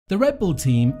The Red Bull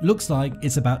team looks like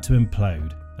it's about to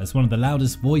implode. As one of the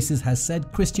loudest voices has said,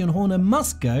 Christian Horner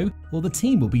must go or the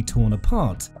team will be torn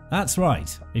apart. That's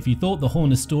right, if you thought the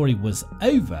Horner story was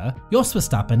over, Jos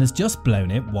Verstappen has just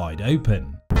blown it wide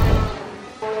open.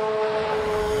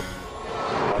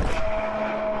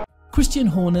 Christian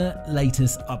Horner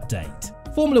latest update.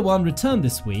 Formula 1 returned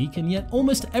this week, and yet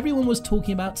almost everyone was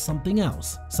talking about something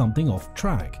else, something off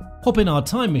track. Hop in our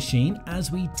time machine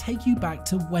as we take you back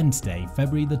to Wednesday,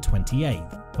 February the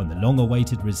 28th, when the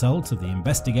long-awaited result of the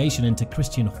investigation into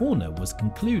Christian Horner was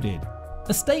concluded.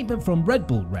 A statement from Red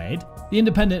Bull read, "The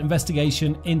independent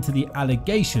investigation into the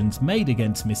allegations made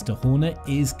against Mr. Horner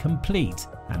is complete,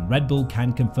 and Red Bull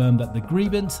can confirm that the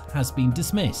grievance has been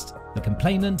dismissed. The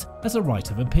complainant has a right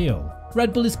of appeal.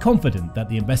 Red Bull is confident that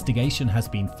the investigation has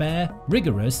been fair,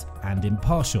 rigorous and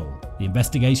impartial. The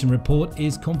investigation report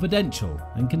is confidential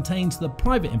and contains the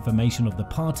private information of the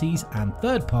parties and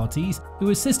third parties who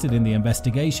assisted in the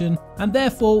investigation, and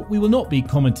therefore we will not be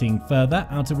commenting further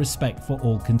out of respect for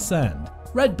all concerned.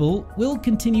 Red Bull will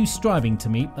continue striving to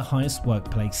meet the highest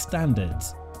workplace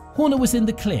standards." Horner was in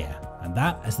the clear, and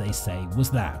that, as they say, was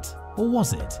that. Or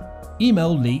was it?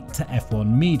 Email leaked to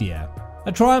F1 Media.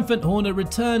 A triumphant Horner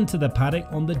returned to the paddock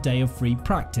on the day of free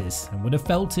practice and would have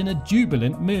felt in a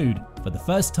jubilant mood. For the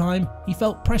first time, he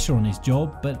felt pressure on his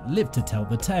job but lived to tell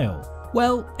the tale.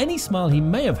 Well, any smile he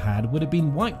may have had would have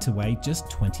been wiped away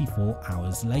just 24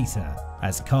 hours later.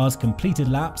 As cars completed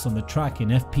laps on the track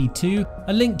in FP2,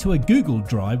 a link to a Google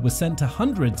Drive was sent to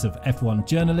hundreds of F1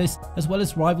 journalists as well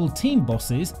as rival team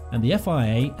bosses and the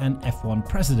FIA and F1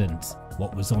 presidents.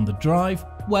 What was on the drive?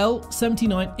 Well,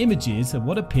 79 images of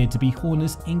what appeared to be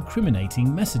Horner's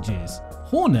incriminating messages.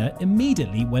 Horner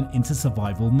immediately went into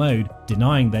survival mode,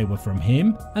 denying they were from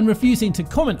him and refusing to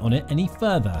comment on it any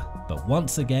further. But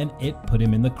once again, it put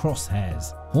him in the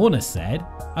crosshairs. Horner said,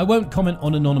 "I won't comment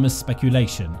on anonymous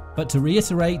speculation, but to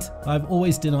reiterate, I've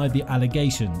always denied the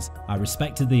allegations. I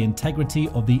respected the integrity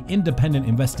of the independent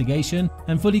investigation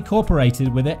and fully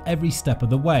cooperated with it every step of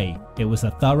the way. It was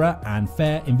a thorough and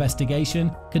fair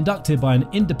investigation conducted by an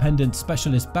independent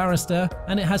specialist barrister,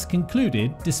 and it has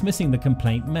concluded dismissing the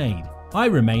complaint made. I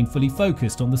remain fully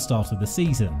focused on the start of the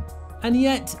season." And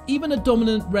yet, even a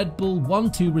dominant Red Bull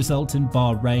 1-2 result in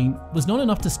Bahrain was not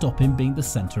enough to stop him being the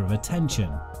centre of attention.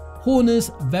 Horner's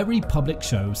very public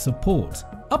show of support.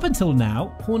 Up until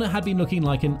now, Horner had been looking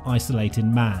like an isolated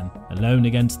man, alone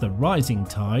against the rising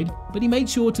tide, but he made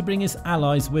sure to bring his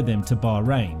allies with him to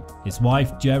Bahrain. His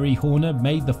wife, Jerry Horner,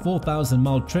 made the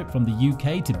 4,000-mile trip from the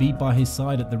UK to be by his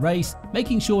side at the race,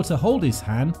 making sure to hold his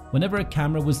hand whenever a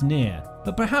camera was near.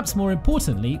 But perhaps more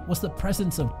importantly was the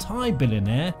presence of Thai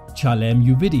billionaire Chalem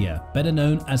Uvidia, better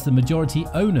known as the majority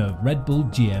owner of Red Bull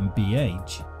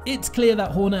GmbH. It's clear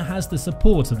that Horner has the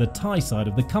support of the Thai side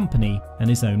of the company and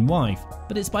his own wife,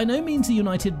 but it's by no means a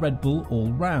united Red Bull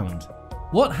all round.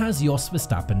 What has Jos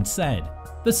Verstappen said?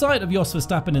 The sight of Jos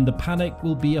Verstappen in the paddock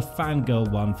will be a fangirl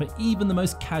one for even the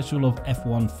most casual of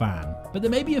F1 fan, but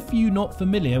there may be a few not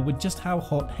familiar with just how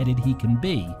hot-headed he can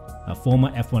be. A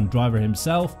former F1 driver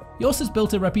himself, Jos has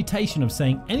built a reputation of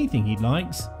saying anything he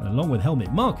likes, and along with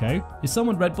Helmut Marko, is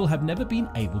someone Red Bull have never been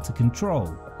able to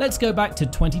control. Let's go back to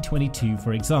 2022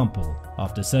 for example.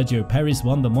 After Sergio Perez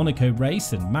won the Monaco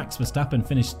race and Max Verstappen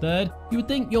finished third, you would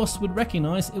think Jos would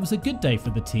recognise it was a good day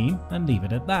for the team and leave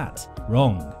it at that.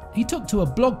 Wrong. He took to a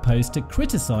blog post to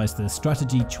criticise the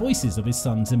strategy choices of his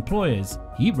son's employers.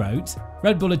 He wrote,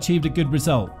 "Red Bull achieved a good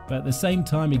result, but at the same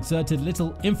time exerted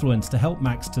little influence to help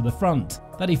Max to the front.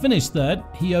 That he finished third,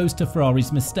 he owes to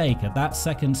Ferrari's mistake at that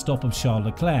second stop of Charles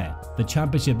Leclerc. The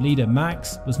championship leader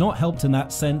Max was not helped in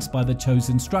that sense by the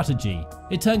chosen strategy.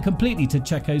 It turned completely to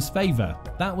Checo's favour.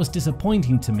 That was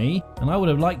disappointing to me, and I would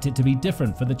have liked it to be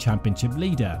different for the championship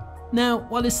leader." Now,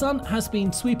 while his son has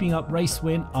been sweeping up race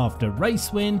win after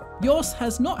race win, Jos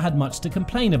has not had much to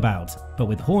complain about, but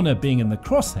with Horner being in the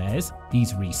crosshairs,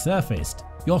 he's resurfaced.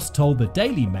 Jos told the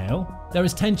Daily Mail, "There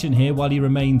is tension here while he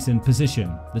remains in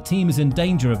position. The team is in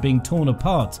danger of being torn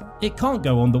apart. It can't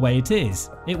go on the way it is.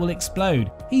 It will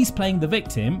explode. He's playing the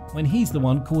victim when he's the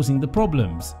one causing the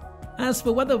problems." As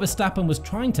for whether Verstappen was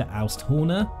trying to oust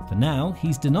Horner, for now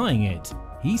he's denying it.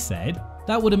 He said,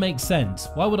 "That wouldn't make sense.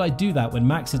 Why would I do that when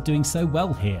Max is doing so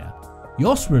well here?"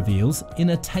 Jos reveals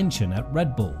inner tension at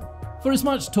Red Bull. For as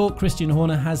much talk Christian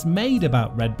Horner has made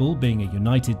about Red Bull being a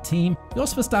united team,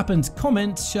 Jos Verstappen's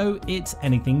comments show it's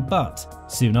anything but.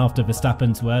 Soon after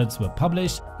Verstappen's words were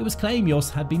published, it was claimed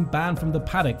Jos had been banned from the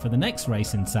paddock for the next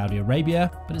race in Saudi Arabia,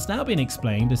 but it's now been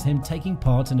explained as him taking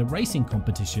part in a racing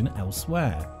competition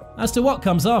elsewhere. As to what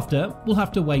comes after, we'll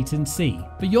have to wait and see.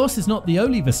 But Jos is not the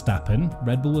only Verstappen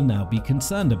Red Bull will now be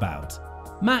concerned about.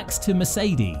 Max to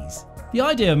Mercedes. The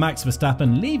idea of Max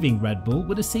Verstappen leaving Red Bull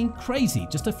would have seemed crazy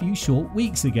just a few short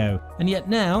weeks ago, and yet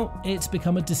now it's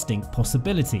become a distinct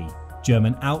possibility.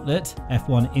 German outlet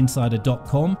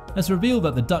F1insider.com has revealed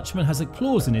that the Dutchman has a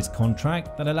clause in his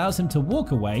contract that allows him to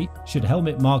walk away should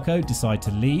Helmut Marko decide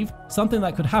to leave, something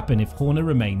that could happen if Horner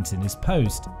remains in his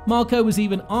post. Marko was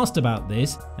even asked about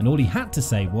this, and all he had to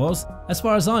say was, "As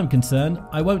far as I'm concerned,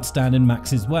 I won't stand in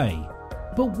Max's way."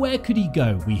 But where could he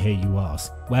go, we hear you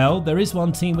ask? Well, there is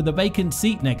one team with a vacant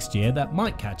seat next year that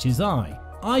might catch his eye.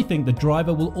 "I think the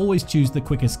driver will always choose the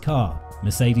quickest car,"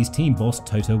 Mercedes team boss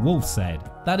Toto Wolff said.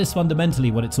 "That is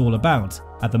fundamentally what it's all about.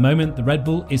 At the moment, the Red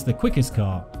Bull is the quickest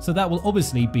car, so that will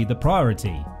obviously be the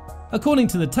priority." According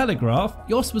to the Telegraph,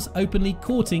 Jos was openly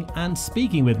courting and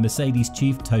speaking with Mercedes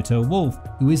chief Toto Wolff,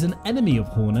 who is an enemy of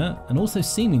Horner and also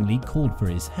seemingly called for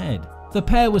his head. The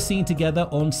pair were seen together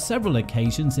on several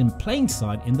occasions in plain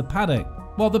sight in the paddock,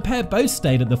 while the pair both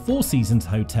stayed at the Four Seasons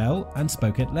Hotel and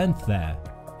spoke at length there.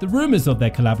 The rumours of their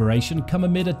collaboration come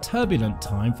amid a turbulent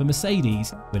time for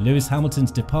Mercedes, with Lewis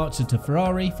Hamilton's departure to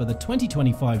Ferrari for the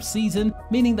 2025 season,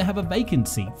 meaning they have a vacant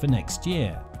seat for next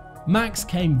year. Max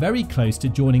came very close to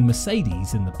joining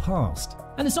Mercedes in the past.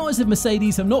 And it's not as if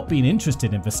Mercedes have not been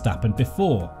interested in Verstappen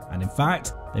before, and in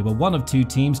fact, they were one of two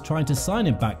teams trying to sign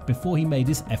him back before he made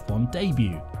his F1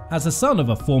 debut. As a son of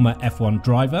a former F1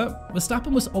 driver,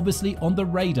 Verstappen was obviously on the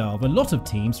radar of a lot of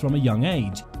teams from a young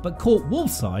age, but caught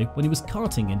Wolff's eye when he was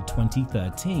karting in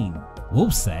 2013.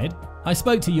 Wolff said, "I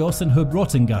spoke to Jos and Hub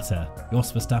Rottengutter,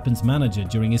 Jos Verstappen's manager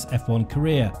during his F1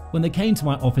 career, when they came to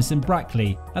my office in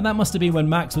Brackley, and that must have been when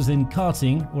Max was in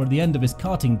karting or at the end of his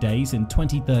karting days in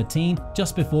 2013,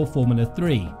 just before Formula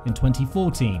 3 in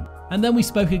 2014. And then we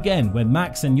spoke again when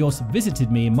Max and Jos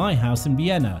visited me in my house in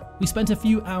Vienna. We spent a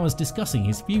few hours discussing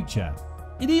his future."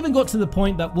 It even got to the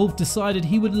point that Wolff decided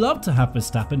he would love to have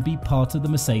Verstappen be part of the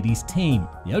Mercedes team.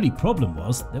 The only problem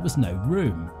was there was no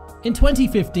room. In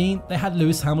 2015, they had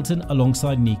Lewis Hamilton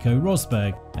alongside Nico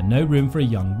Rosberg, and no room for a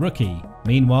young rookie.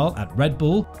 Meanwhile, at Red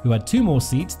Bull, who had 2 more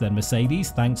seats than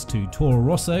Mercedes thanks to Toro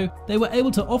Rosso, they were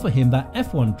able to offer him that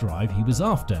F1 drive he was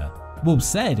after. Wolff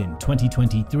said in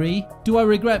 2023, "Do I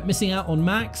regret missing out on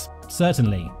Max?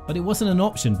 Certainly, but it wasn't an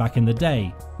option back in the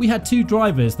day. We had 2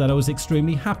 drivers that I was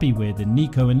extremely happy with in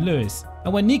Nico and Lewis,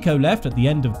 and when Nico left at the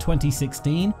end of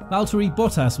 2016, Valtteri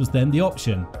Bottas was then the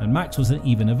option, and Max wasn't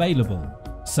even available."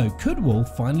 So could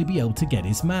Wolff finally be able to get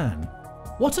his man?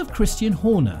 What of Christian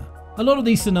Horner? A lot of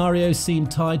these scenarios seem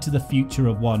tied to the future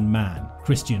of one man,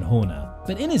 Christian Horner.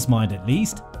 But in his mind at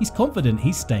least, he's confident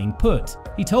he's staying put.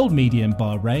 He told media in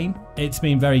Bahrain, "It's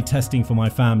been very testing for my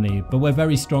family, but we're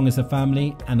very strong as a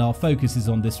family and our focus is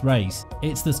on this race.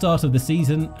 It's the start of the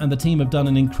season and the team have done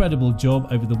an incredible job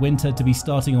over the winter to be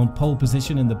starting on pole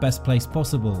position in the best place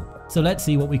possible. So let's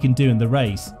see what we can do in the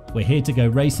race. We're here to go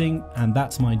racing and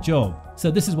that's my job.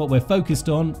 So this is what we're focused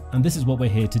on and this is what we're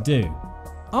here to do."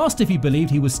 Asked if he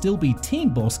believed he would still be team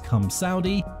boss come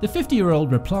Saudi, the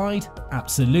 50-year-old replied,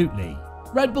 "Absolutely."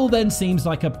 Red Bull then seems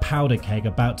like a powder keg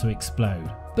about to explode,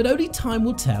 but only time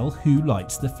will tell who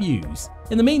lights the fuse.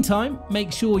 In the meantime,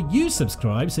 make sure you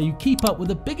subscribe so you keep up with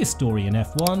the biggest story in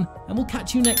F1, and we'll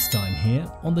catch you next time here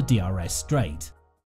on the DRS Straight.